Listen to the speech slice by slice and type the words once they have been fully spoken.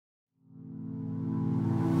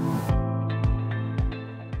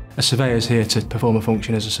A surveyor's here to perform a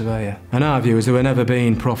function as a surveyor. And our view is they were never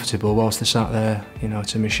being profitable whilst they sat there,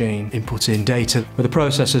 to machine, inputting data. With the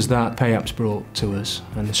processes that Payapps brought to us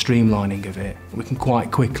and the streamlining of it, we can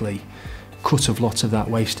quite quickly cut a lot of that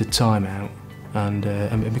wasted time out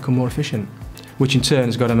and become more efficient, which in turn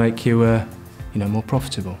has got to make you, more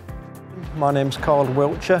profitable. My name's Carl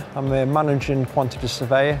Wiltshire. I'm a managing quantity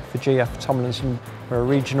surveyor for GF Tomlinson. We're a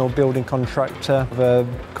regional building contractor with a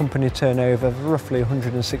company turnover of roughly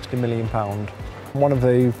 £160 million. One of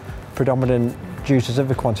the predominant duties of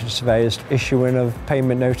the quantity surveyor is issuing of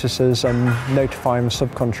payment notices and notifying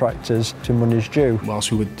subcontractors to monies due.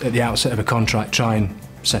 Whilst we would, at the outset of a contract, try and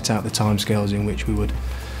set out the timescales in which we would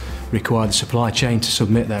require the supply chain to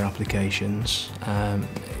submit their applications,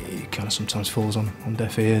 it kind of sometimes falls on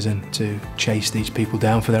deaf ears, and to chase these people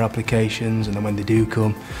down for their applications, and then when they do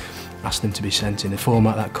come, ask them to be sent in a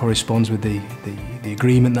format that corresponds with the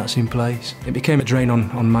agreement that's in place. It became a drain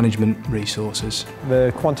on management resources.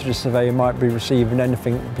 The quantity surveyor might be receiving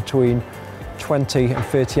anything between 20 and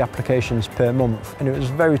 30 applications per month, and it was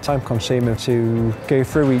very time consuming to go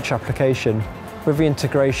through each application. With the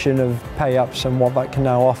integration of Payapps and what that can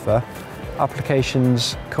now offer,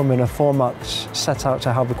 applications come in a format set out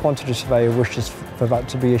to how the quantity surveyor wishes for that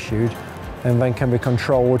to be issued, and then can be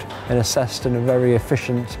controlled and assessed in a very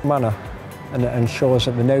efficient manner, and it ensures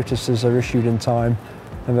that the notices are issued in time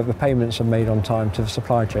and that the payments are made on time to the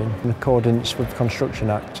supply chain in accordance with the Construction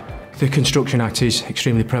Act. The Construction Act is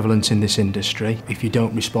extremely prevalent in this industry. If you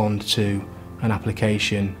don't respond to an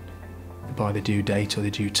application by the due date or the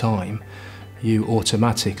due time, you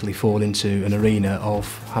automatically fall into an arena of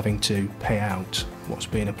having to pay out what's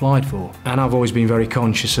being applied for. And I've always been very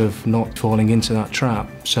conscious of not falling into that trap.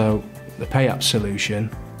 So the Payapps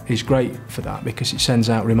solution is great for that, because it sends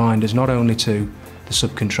out reminders not only to the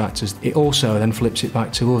subcontractors, it also then flips it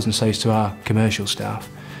back to us and says to our commercial staff,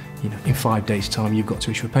 in 5 days' time you've got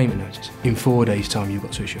to issue a payment notice. In 4 days' time you've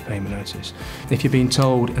got to issue a payment notice. If you're being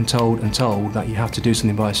told and told and told that you have to do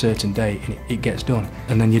something by a certain date, and it gets done,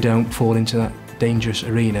 and then you don't fall into that dangerous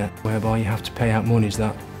arena whereby you have to pay out monies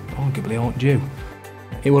that arguably aren't due.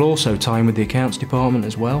 It will also tie in with the accounts department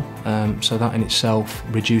as well, so that in itself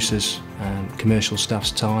reduces commercial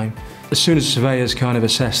staff's time. As soon as surveyors kind of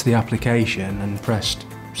assess the application and pressed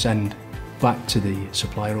send back to the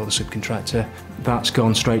supplier or the subcontractor, that's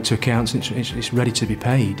gone straight to accounts, and it's ready to be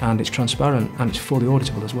paid, and it's transparent, and it's fully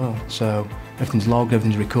auditable as well. So everything's logged,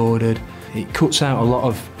 everything's recorded. It cuts out a lot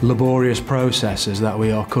of laborious processes that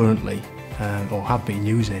we are currently or have been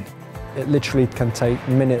using. It literally can take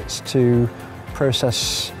minutes to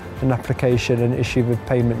process an application and issue the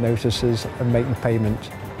payment notices and make the payment.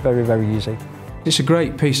 Very, very easy. It's a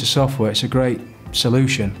great piece of software, it's a great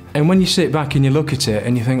solution. And when you sit back and you look at it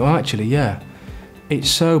and you think, well, actually, yeah, it's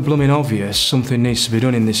so blooming obvious something needs to be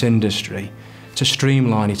done in this industry to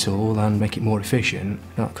streamline it all and make it more efficient.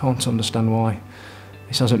 I can't understand why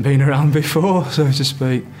this hasn't been around before, so to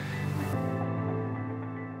speak.